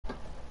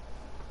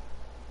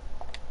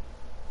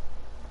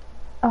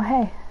Oh,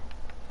 hey.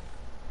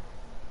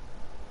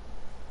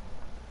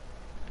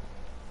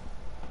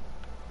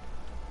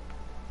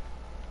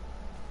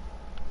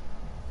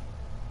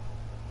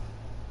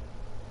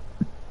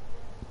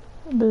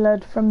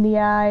 Blood from the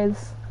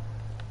eyes.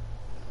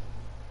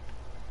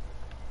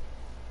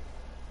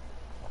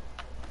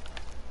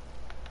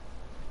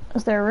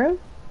 Is there a room?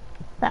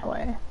 That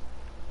way.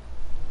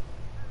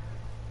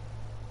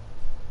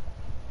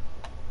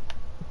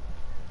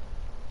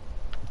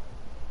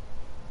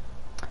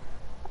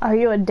 Are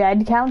you a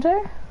dead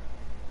counter?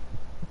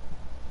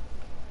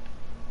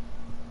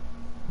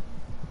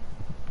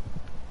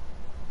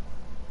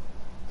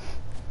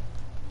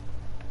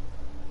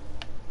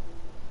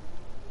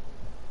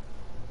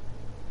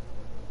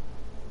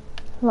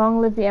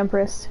 Long live the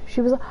Empress. She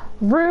was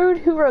rude.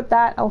 Who wrote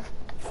that? I'll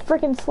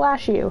frickin'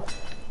 slash you.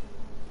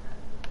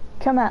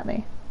 Come at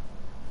me.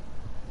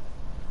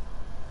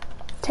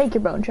 Take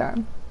your bone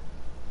charm.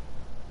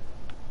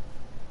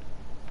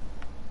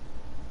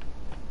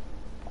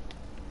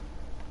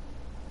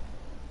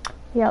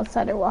 The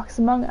outsider walks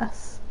among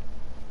us.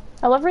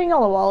 I love reading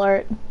all the wall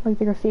art, like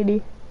the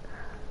graffiti.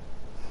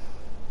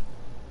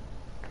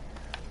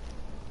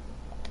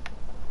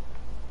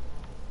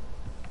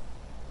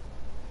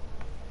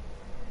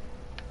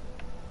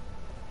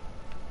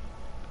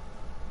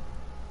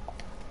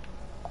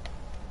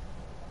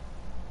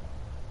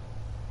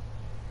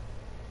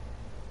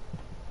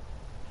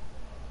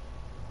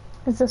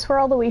 Is this where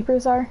all the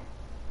weepers are?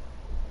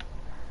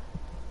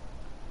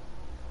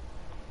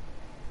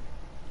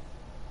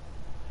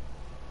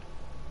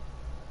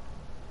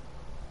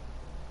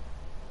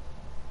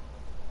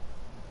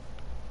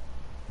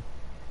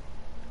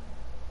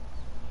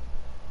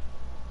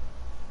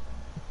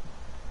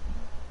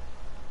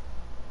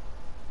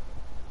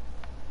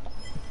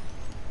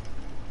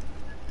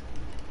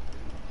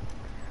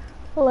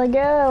 Let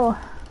go.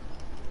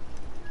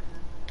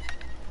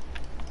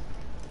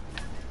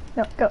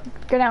 No,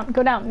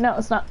 go down. No,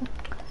 it's not.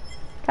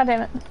 God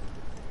damn it.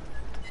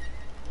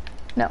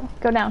 No,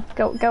 go down.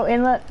 Go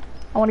inlet.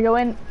 I want to go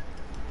in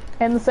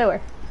the sewer.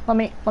 Let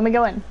me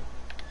go in.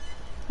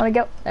 Let me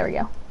go. There we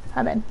go.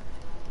 I'm in.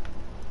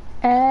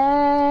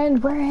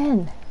 And we're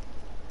in.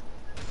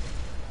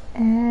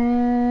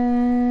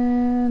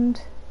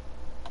 And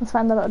let's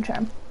find the bone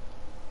charm.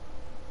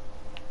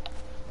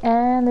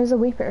 And there's a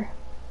weeper.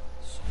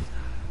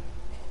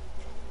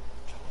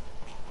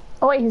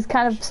 Oh wait, he's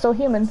kind of still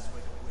human.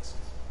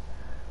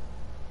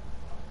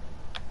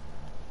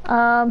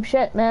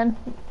 Shit, man.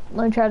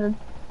 Let me try to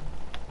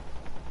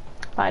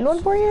find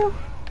one for you.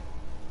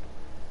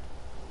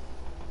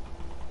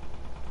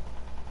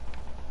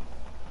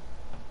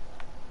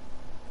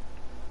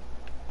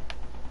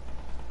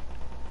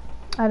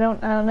 I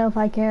don't know if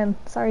I can.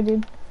 Sorry,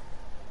 dude.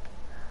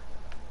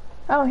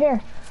 Oh,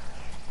 here.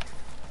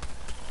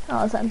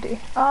 Oh, it's empty.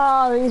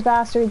 Oh, these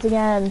bastards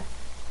again.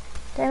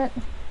 Damn it.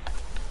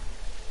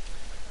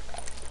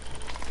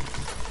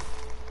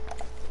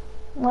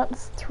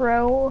 Let's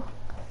throw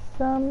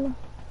some...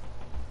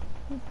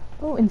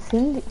 Oh,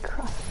 insanity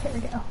cross. There we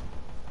go.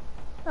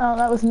 Oh,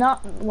 that was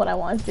not what I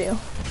wanted to do.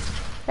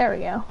 There we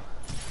go.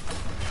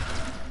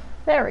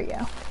 There we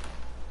go.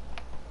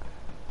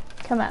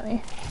 Come at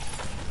me.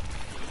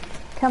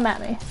 Come at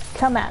me.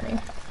 Come at me.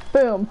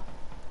 Boom.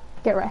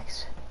 Get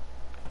wrecked.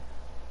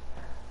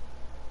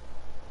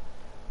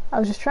 I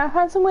was just trying to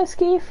find some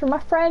whiskey for my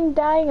friend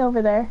dying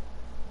over there.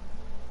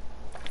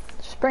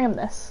 Just bring him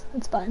this.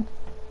 It's fine.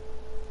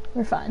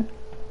 We're fine.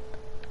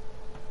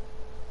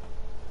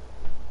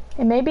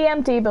 It may be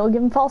empty, but we'll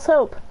give him false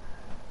hope.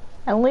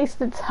 At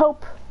least it's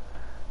hope.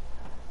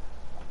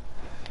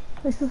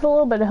 At least it's a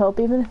little bit of hope,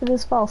 even if it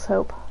is false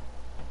hope.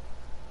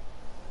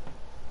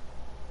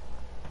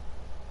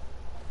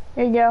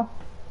 Here you go.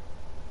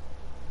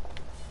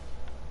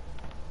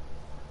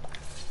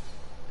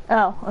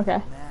 Oh,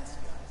 okay.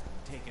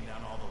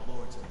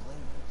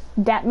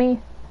 Dat me?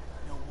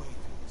 No way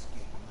through this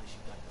gate unless you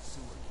got the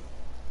sewer key.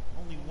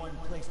 Only one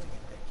place to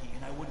get that key,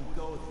 and I wouldn't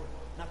go there.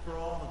 Not for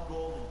all the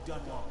gold in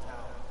Dunwall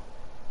Tower.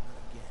 Not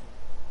again.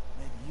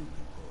 Maybe you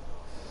can pull it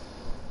off.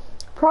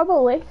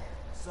 Probably.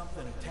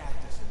 Something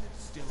attacked us in the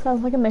distillery.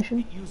 Sounds like a mission.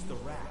 It used the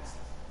rats.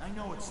 I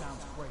know it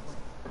sounds crazy.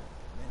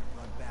 Then it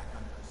run back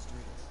under the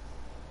streets.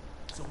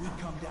 So we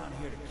come down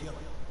here to kill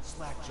it.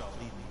 Slackjaw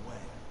lead the way.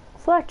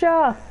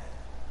 Slackjaw!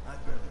 I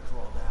barely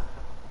crawled out. I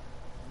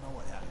know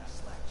what happened to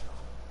Slackjaw.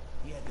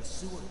 He had the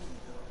sewer key,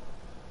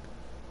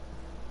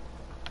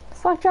 though.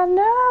 Slackjaw,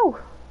 no!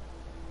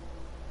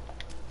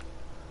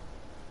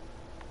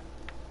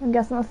 I'm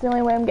guessing that's the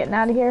only way I'm getting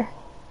out of here.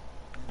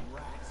 And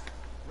rats.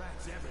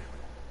 Rats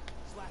everywhere.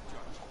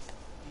 Slackjaw chased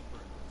deeper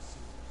into the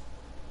sewers.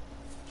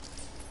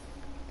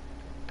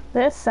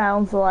 This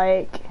sounds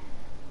like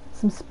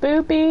some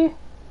spoopy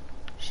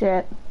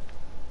shit.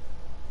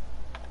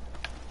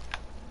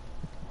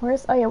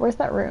 Where's, oh yeah, where's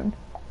that rune?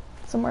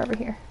 Somewhere over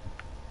here.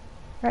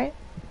 Right?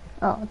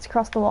 Oh, it's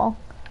across the wall.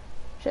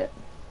 Shit.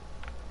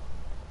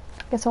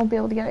 Guess I won't be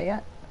able to get it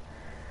yet.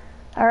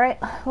 Alright,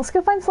 let's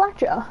go find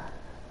Slackjaw.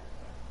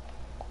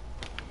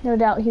 No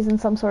doubt he's in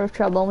some sort of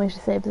trouble and we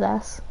should save his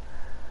ass.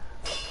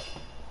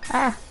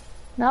 Ah,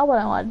 not what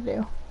I wanted to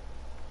do.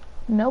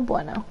 No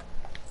bueno.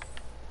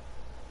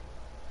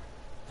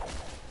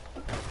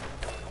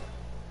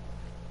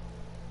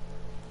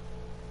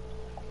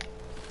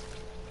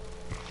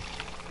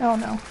 Oh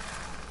no.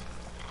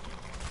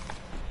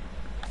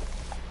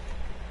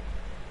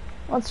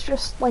 Let's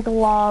just like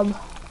lob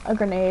a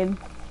grenade.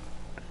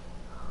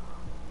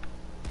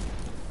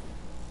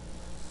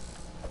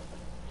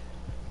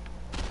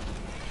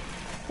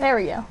 There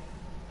we go.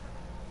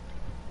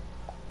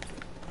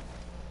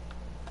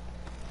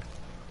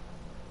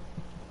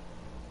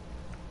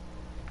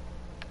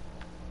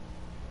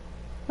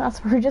 That's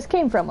where we just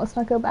came from. Let's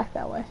not go back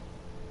that way.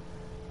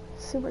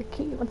 Super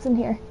key. What's in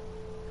here?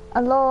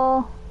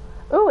 Hello.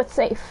 Ooh, it's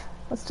safe.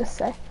 Let's just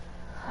say.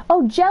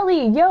 Oh,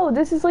 Jelly! Yo,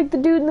 this is like the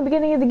dude in the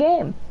beginning of the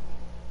game.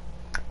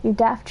 You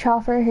daft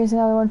choffer, here's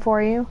another one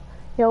for you.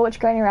 Yo, which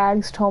Granny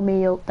Rags told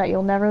me that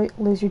you'll never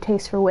lose your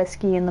taste for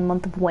whiskey in the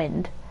month of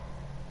wind.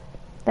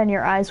 Then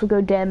your eyes will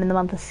go dim in the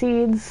month of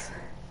seeds,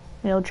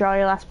 and you'll draw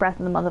your last breath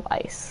in the month of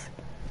ice.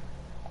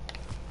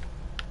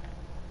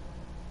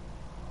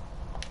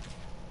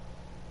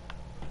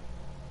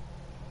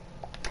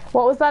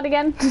 What was that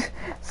again?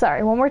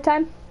 Sorry, one more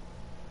time.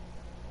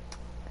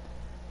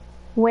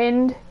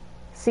 Wind,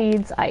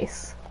 seeds,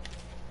 ice.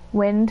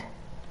 Wind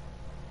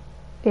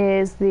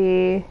is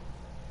the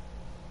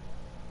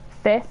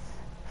 5th.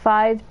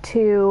 5,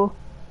 2...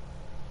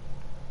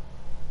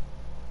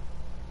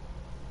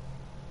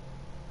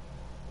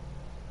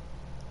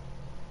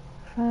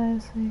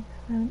 5, 6,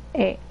 7,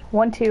 8.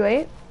 1, 2,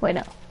 8. Wait,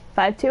 no.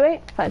 5, 2,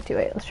 8? 5, 2,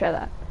 8. Let's try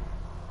that.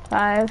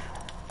 5,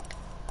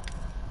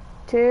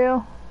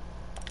 2,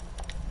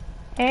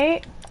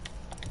 8.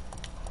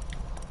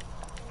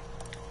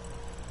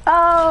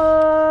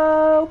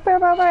 Oh! Bow,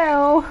 bow,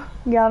 bow.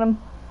 Got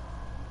him.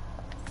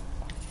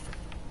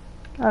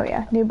 Oh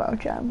yeah, new bow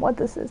jam. What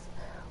this is?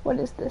 What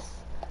is this?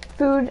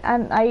 Food,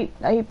 and I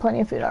eat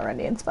plenty of food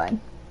already. It's fine.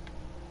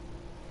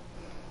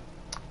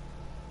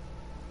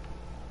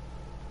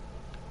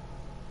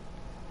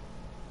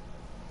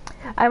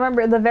 I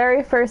remember the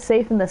very first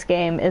safe in this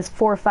game is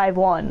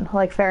 451,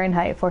 like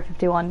Fahrenheit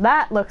 451.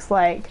 That looks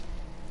like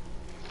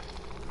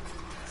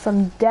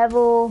some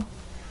devil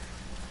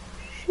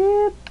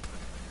shit.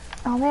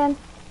 Oh man,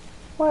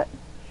 what?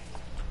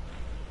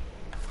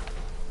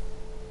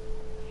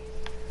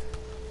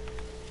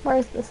 Where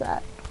is this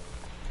at?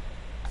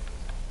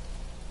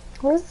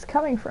 Where is this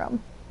coming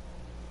from?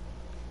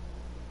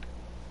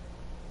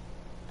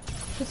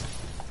 Just,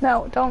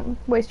 no, don't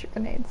waste your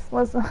grenades.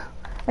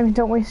 I mean,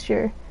 don't waste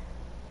your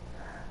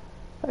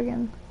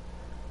fucking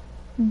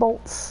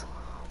bolts.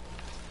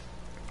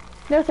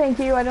 No thank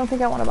you, I don't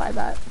think I want to buy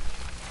that.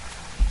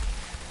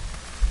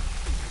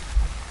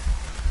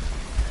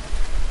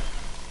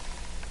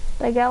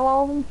 Did I get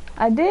all of them?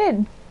 I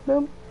did!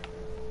 Boom.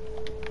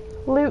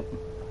 Loot.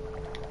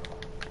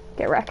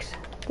 Get wrecked.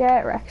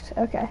 Get wrecked.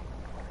 Okay.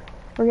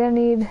 We're gonna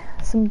need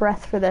some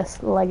breath for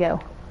this Lego.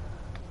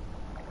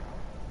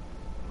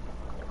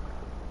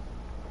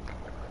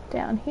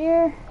 Down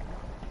here.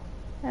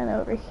 And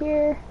over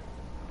here.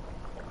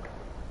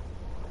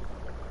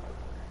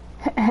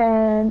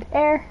 And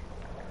air.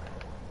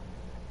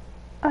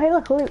 Oh hey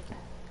look, loot.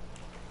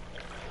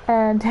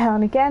 And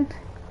down again.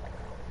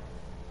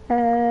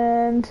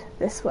 And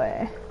this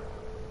way.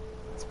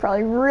 It's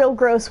probably real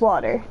gross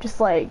water. Just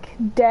like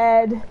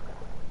dead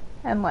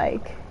and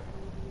like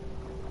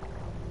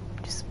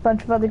just a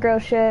bunch of other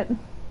gross shit.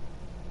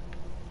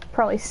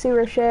 Probably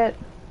sewer shit.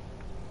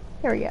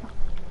 Here we go.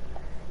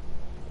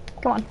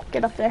 Come on,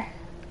 get up there.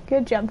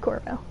 Good job,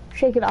 Corvo.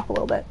 Shake it off a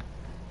little bit.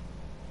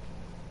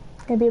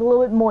 It's gonna be a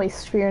little bit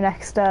moist for your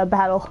next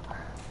battle.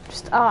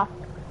 Just, fuck,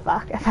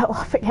 I fell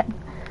off again.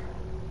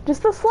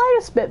 Just the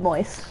slightest bit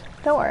moist.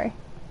 Don't worry.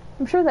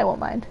 I'm sure they won't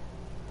mind.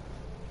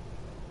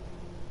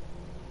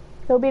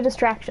 It'll be a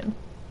distraction.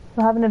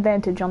 You'll have an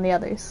advantage on the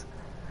others.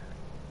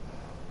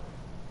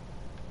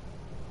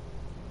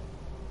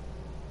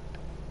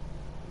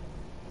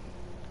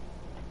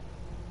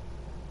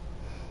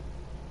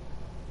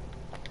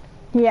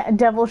 Yeah,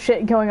 devil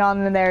shit going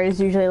on in there is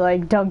usually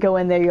like, don't go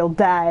in there, you'll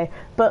die.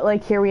 But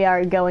like, here we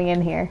are going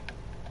in here.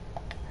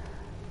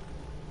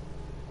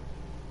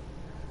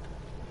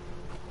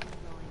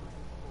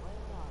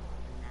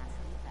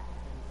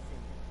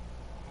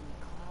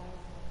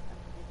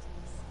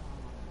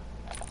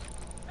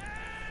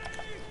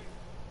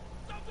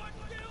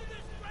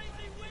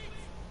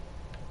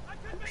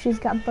 She's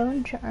got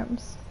bone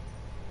charms.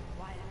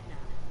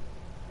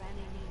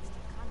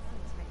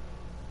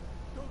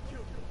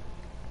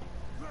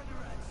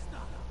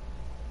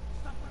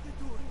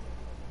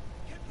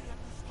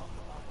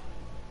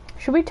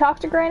 Should we talk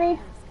to Granny?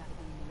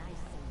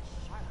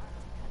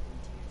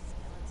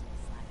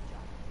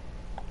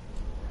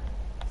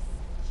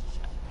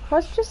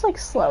 Let's just like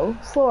slower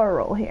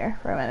roll here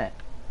for a minute.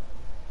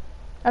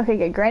 Okay,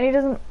 good. Granny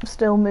doesn't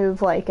still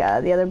move like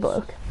the other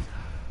bloke,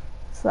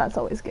 so that's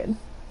always good.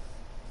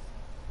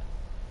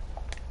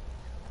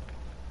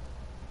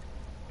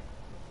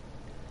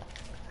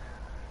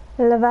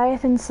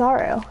 Leviathan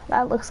Sorrow.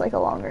 That looks like a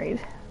long read.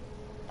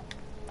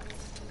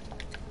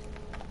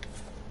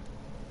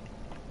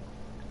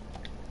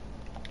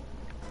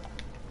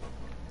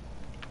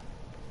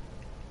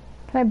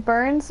 Can I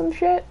burn some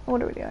shit?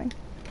 What are we doing?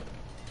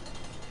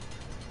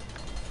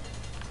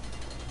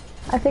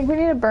 I think we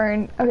need to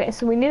burn... Okay,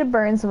 so we need to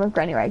burn some of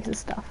Granny Rags'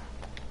 stuff.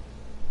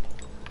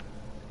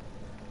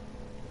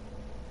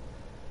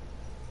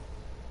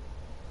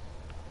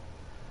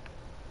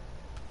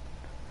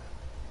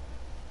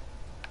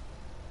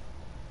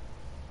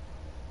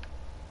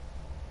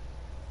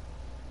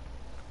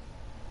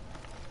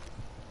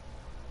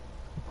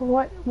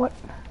 What?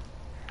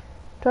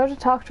 Do I have to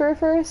talk to her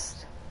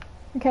first?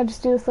 I can't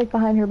just do this like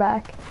behind her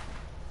back.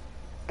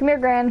 Come here,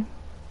 Gran.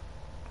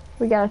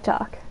 We gotta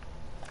talk.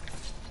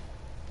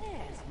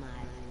 There's my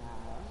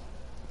love.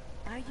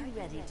 Are you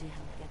ready to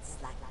help get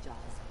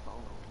Slackjaw's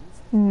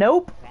bones?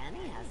 Nope.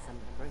 Granny has some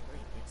birthday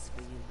gifts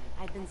for you.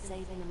 I've been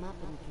saving them up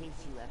in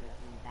case you ever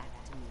came back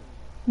to me.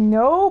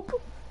 Nope.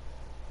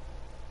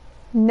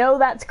 No,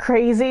 that's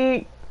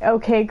crazy.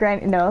 Okay,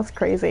 Granny. No, that's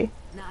crazy.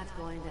 Not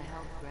going to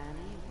help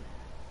Granny?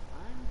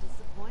 I'm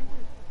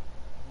disappointed.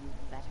 You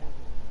better leave.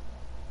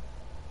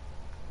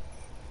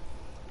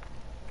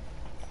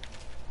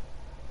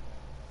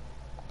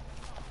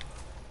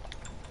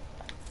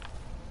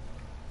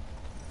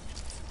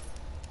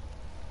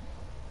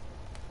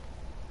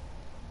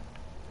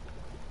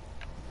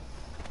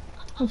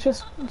 Let's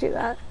just do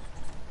that.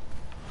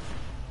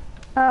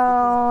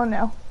 Oh,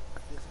 no.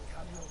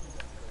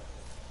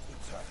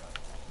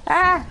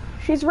 Ah!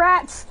 She's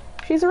rats!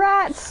 She's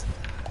rats!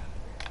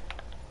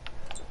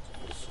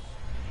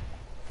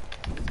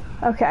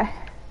 Okay.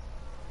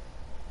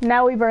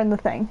 Now we burn the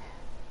thing.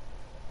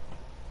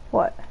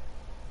 What?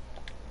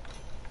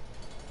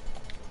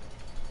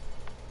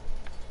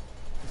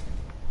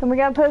 Then we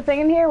gotta put a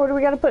thing in here? What do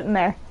we gotta put in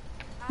there?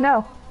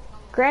 No.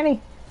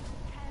 Granny.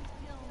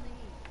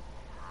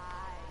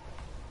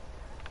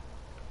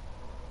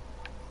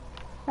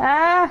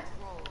 Ah!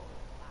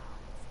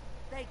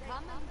 They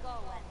come and go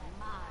at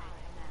my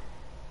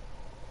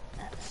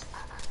command.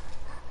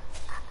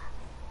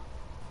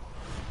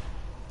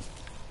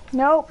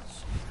 Nope.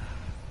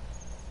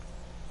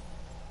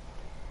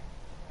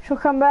 She'll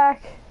come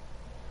back.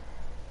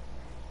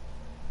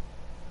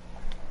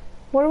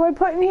 What do I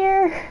put in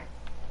here?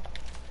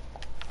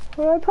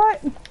 What do I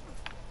put?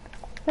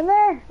 In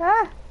there.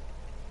 Ah!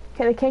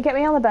 Okay, they can't get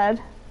me on the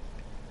bed.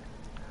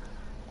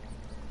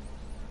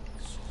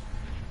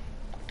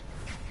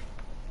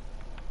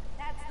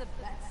 That's the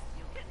best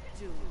you can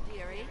do,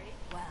 dearie.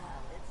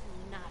 Well, it's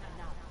not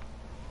enough.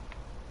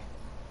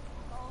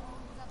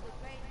 Bones of the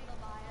great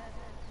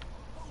Leviathan,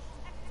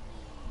 protect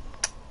me.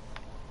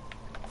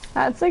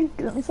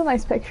 That's a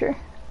nice picture.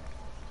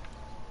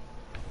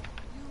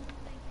 You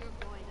think you're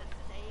going to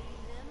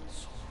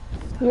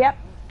save him? Yep.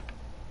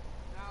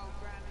 Now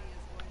Granny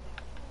is going to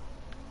kill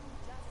you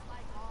just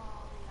like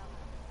all the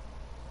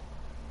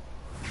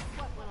others.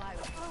 What will I...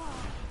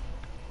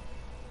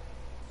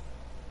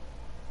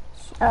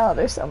 Oh,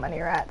 there's so many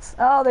rats.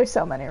 Oh, there's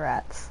so many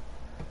rats.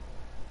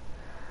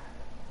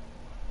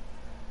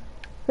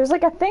 There's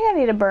like a thing I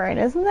need to burn,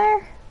 isn't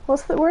there?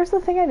 Where's the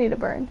thing I need to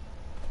burn?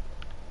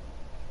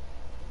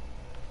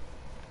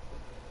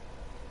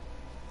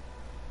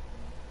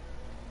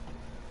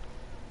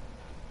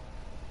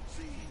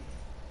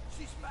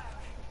 She's back.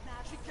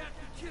 She can't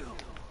be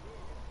killed.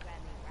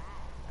 Granny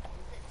Rat,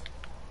 is it?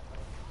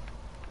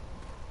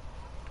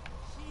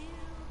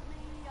 Shield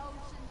me,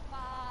 ocean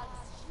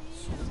fogs,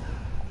 shield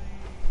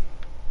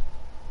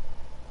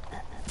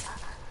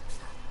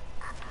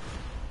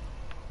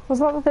Was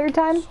that the third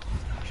time?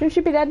 Shouldn't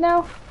she be dead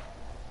now?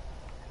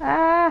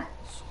 Ah!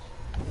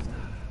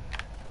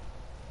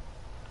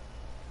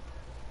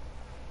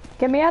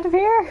 Get me out of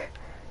here!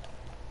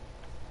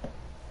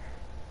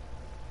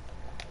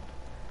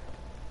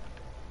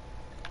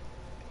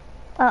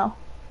 Oh.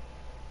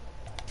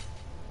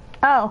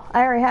 Oh,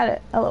 I already had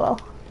it. LOL.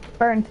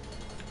 Burn.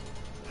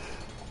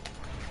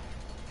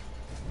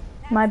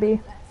 My B.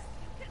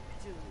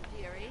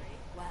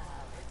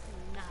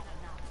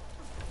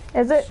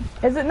 Is it?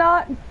 Is it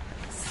not?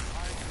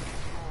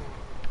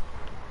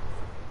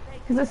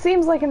 Because it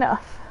seems like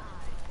enough.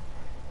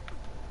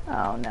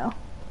 Oh no.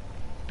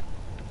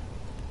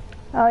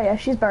 Oh yeah,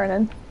 she's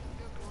burning.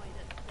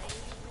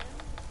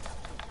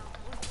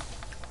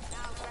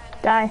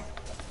 Die.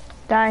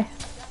 Die.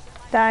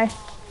 Die.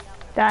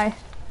 Die.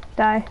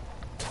 Die.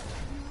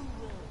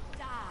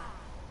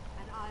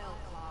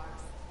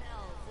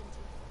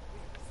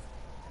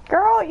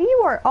 Girl,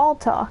 you are all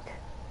talk.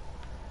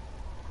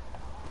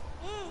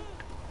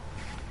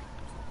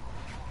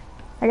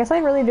 I guess I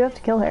really do have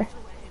to kill her.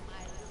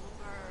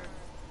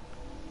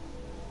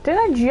 Did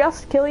I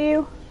just kill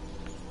you?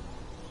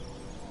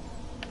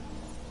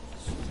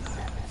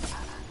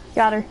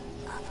 Got her.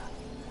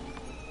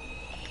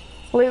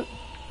 Loot.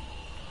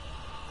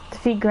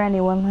 Defeat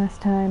Granny one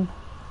last time.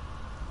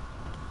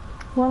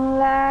 One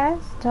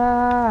last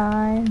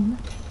time.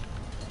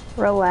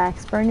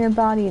 Relax. Burn your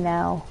body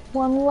now.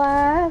 One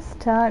last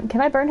time.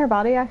 Can I burn her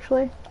body,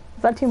 actually?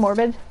 Is that too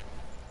morbid?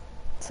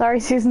 Sorry,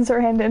 Susan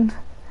Sarandon.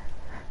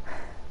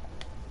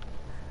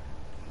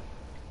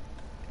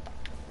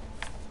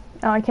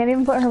 Oh, I can't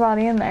even put her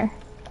body in there.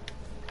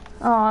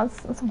 Oh,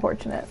 that's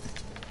unfortunate.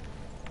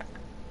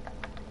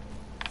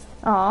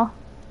 Aw.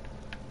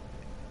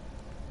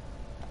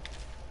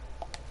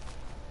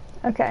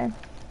 Okay.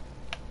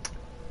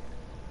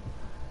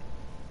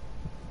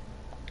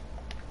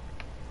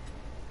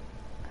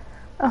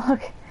 Oh,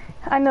 look.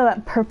 I know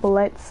that purple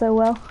light so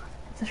well.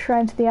 It's a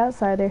shrine to the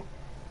outsider.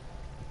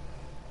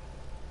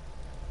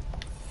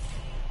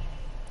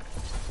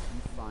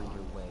 You find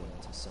your way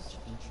into such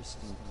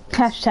interesting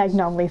places. Hashtag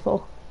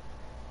non-lethal.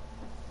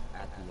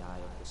 At the eye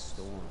of the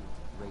storm,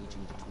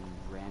 raging between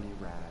Granny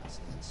Rags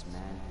and this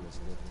man who has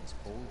lived his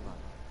whole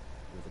life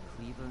with a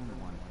cleaver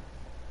in one hand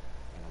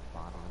and a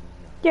bottle in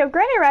the other. Yo,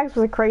 Granny Rags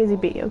was a crazy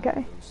bee,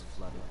 okay? Those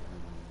flooded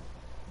ruin,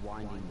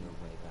 winding their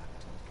way back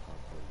to the pub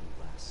where we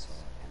last saw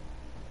Emily.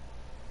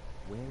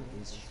 Where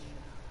is she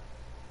now?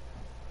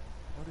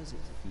 How does it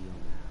feel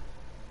now,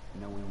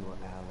 knowing your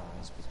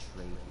allies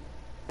betrayed you?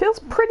 Feels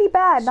pretty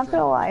bad, not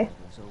gonna lie.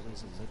 There's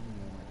always a little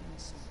more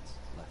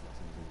innocence left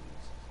to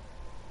lose.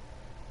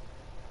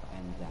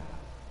 And thou,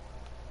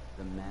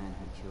 the man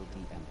who killed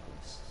the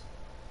Empress,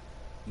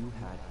 you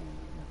had him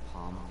in the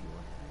palm of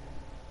your hand,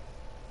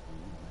 and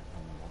you let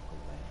him walk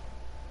away.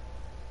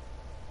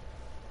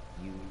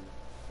 You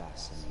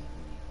fascinate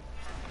me.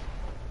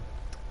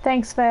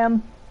 Thanks,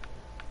 fam.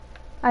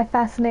 I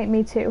fascinate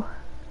me too.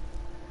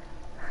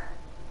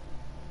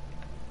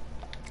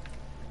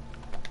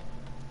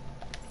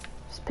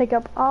 Just pick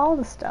up all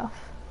the stuff.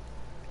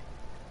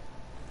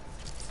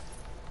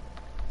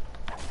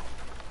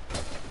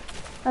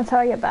 That's how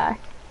I get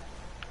back.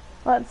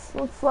 Let's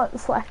let the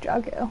Slackjaw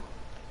go.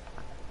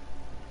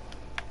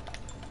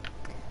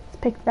 Let's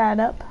pick that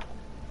up.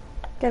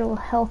 Get a little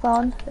health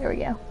on. There we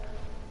go.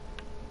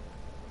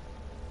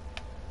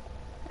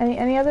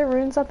 Any other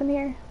runes up in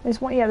here?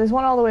 There's one. Yeah, there's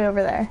one all the way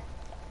over there.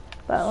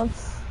 But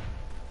let's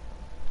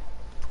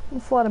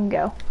let him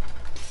go.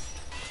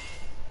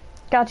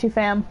 Got you,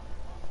 fam.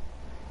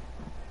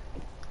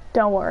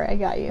 Don't worry, I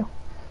got you.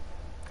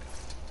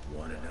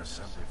 Wanna know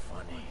something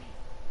funny?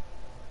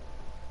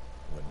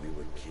 When we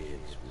were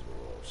kids, we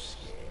were all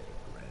scared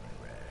of Granny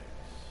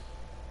Rags.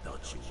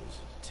 Thought she was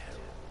a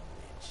terrible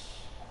witch.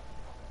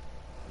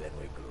 Then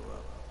we grew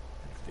up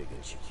and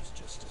figured she was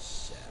just a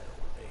sad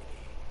old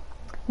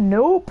lady.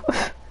 Nope.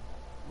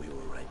 We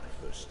were right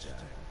the first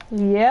time.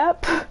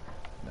 Yep.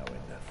 Now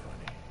ain't that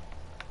funny?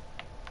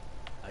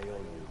 I owe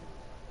you.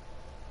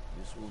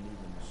 This won't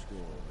even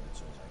score, but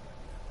it's all I got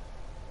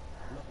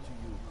left. Up to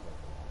you,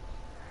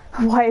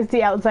 Carl. Why is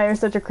the outsider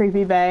such a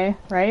creepy bae,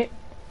 right?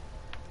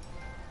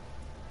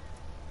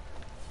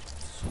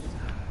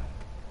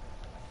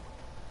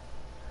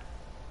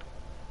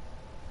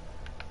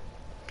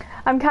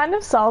 I'm kind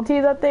of salty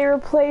that they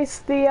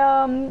replaced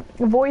the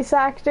voice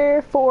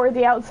actor for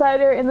the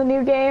outsider in the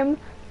new game.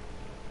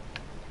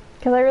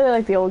 Because I really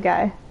like the old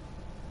guy.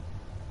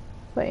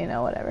 But you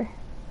know, whatever.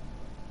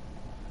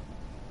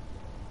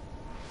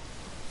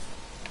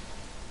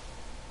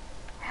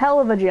 Hell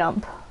of a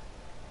jump.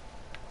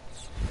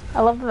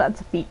 I love that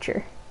that's a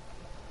feature.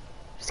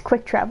 Just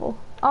quick travel.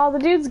 Oh, the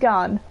dude's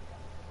gone.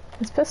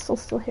 His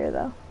pistol's still here,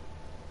 though.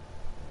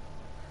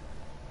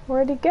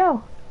 Where'd he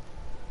go?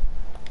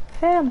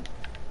 Pam.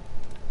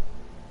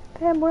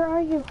 Pam, where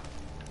are you?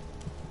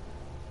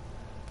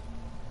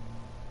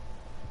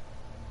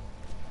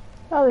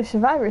 Oh, there's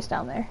survivors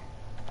down there.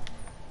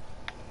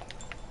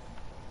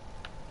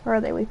 Or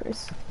are they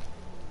Weepers?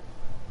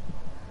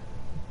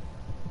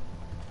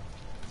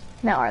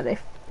 Now,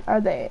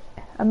 are they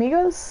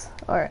amigos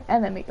or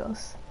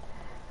enemigos?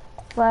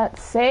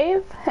 Let's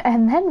save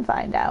and then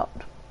find out.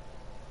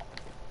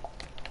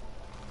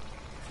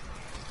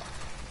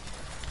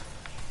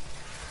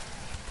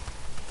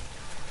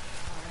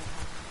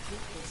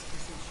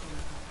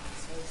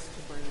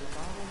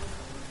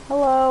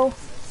 Hello.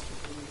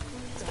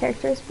 This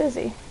character is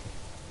busy.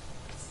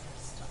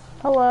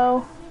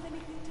 Hello.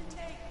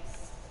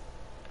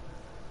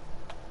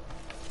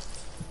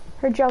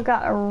 Heard y'all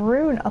got a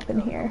rune up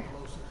in here.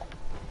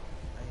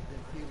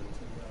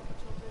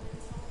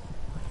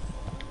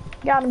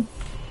 Got him.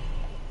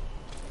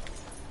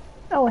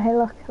 Oh, hey,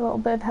 look, a little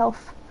bit of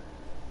health.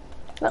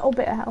 Little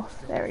bit of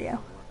health. There we go.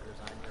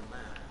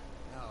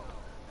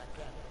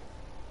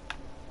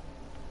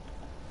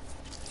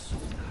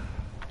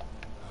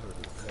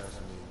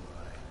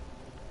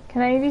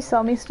 Can any of you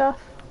sell me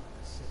stuff?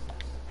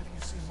 Have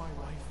you seen my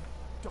wife?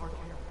 Dark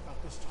hair,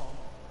 about this tall.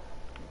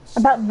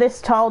 About this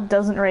tall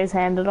doesn't raise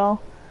hand at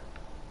all.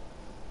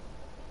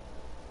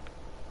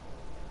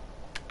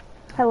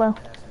 Hello.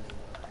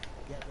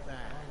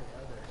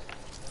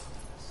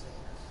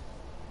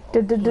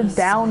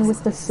 Down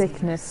with the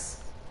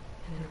sickness.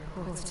 And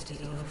reports to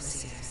the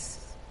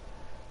overseers.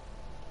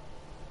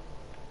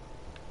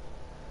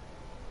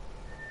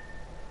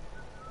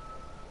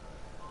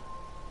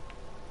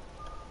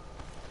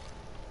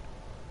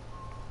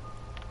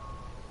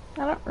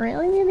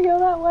 really need to go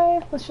that way.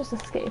 Let's just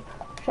escape,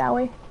 shall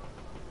we?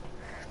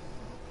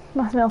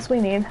 Nothing else we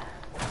need.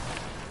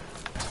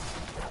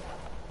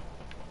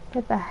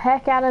 Get the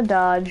heck out of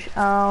Dodge.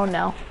 Oh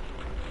no.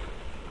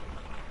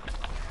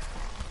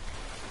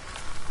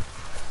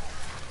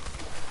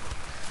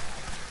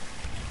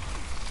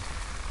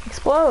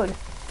 Explode.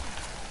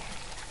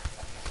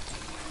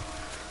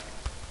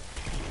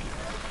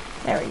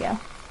 There we go.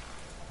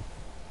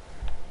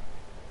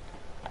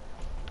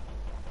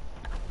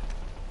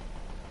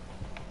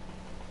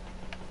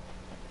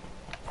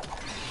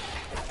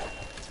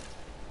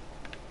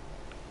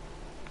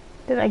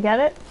 Did I get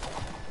it?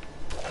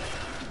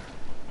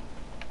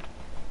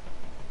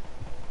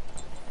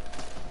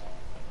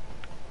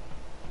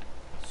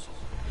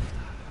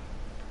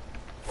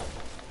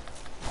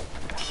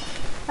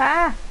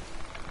 Ah!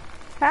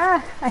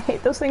 Ah! I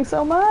hate those things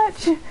so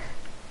much!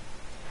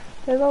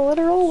 They're the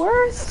literal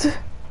worst!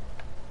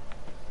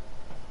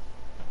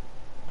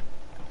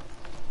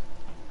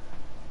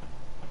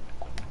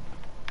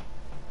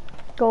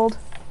 Gold.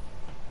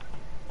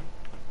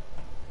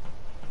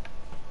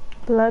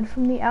 Blood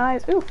from the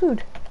eyes. Ooh,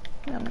 food!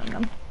 Nom nom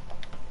nom.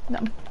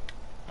 Nom.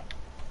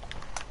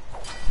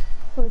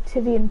 Oh,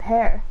 Tivian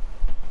pear.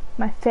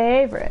 My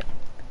favorite.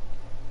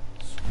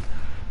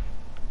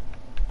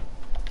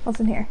 What's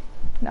in here?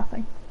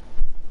 Nothing.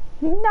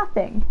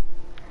 Nothing.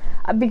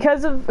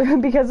 Because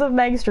of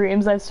Meg's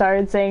streams, I've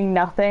started saying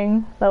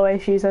nothing the way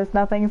she says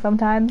nothing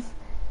sometimes.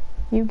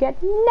 You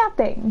get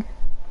nothing.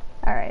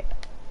 All right.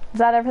 Is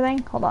that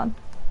everything? Hold on.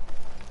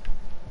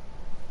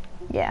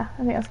 Yeah, I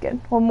think that's good.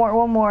 One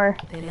more.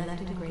 They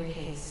left in great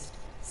haste,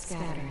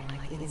 scattering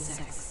like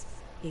insects,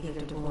 eager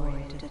to bore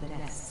into the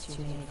nests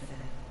you made for them.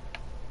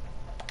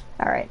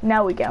 All right,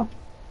 now we go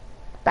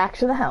back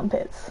to the Hound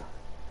Pits.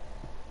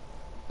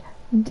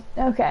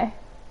 Okay.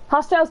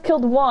 Hostiles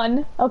killed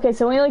one. Okay,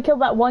 so we only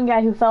killed that one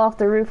guy who fell off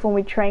the roof when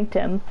we tranked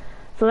him.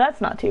 So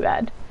that's not too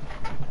bad.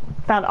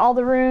 Found all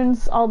the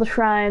runes, all the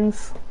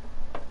shrines.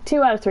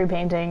 2 out of 3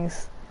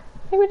 paintings.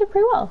 I think we did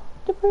pretty well.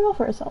 Did pretty well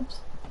for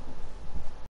ourselves.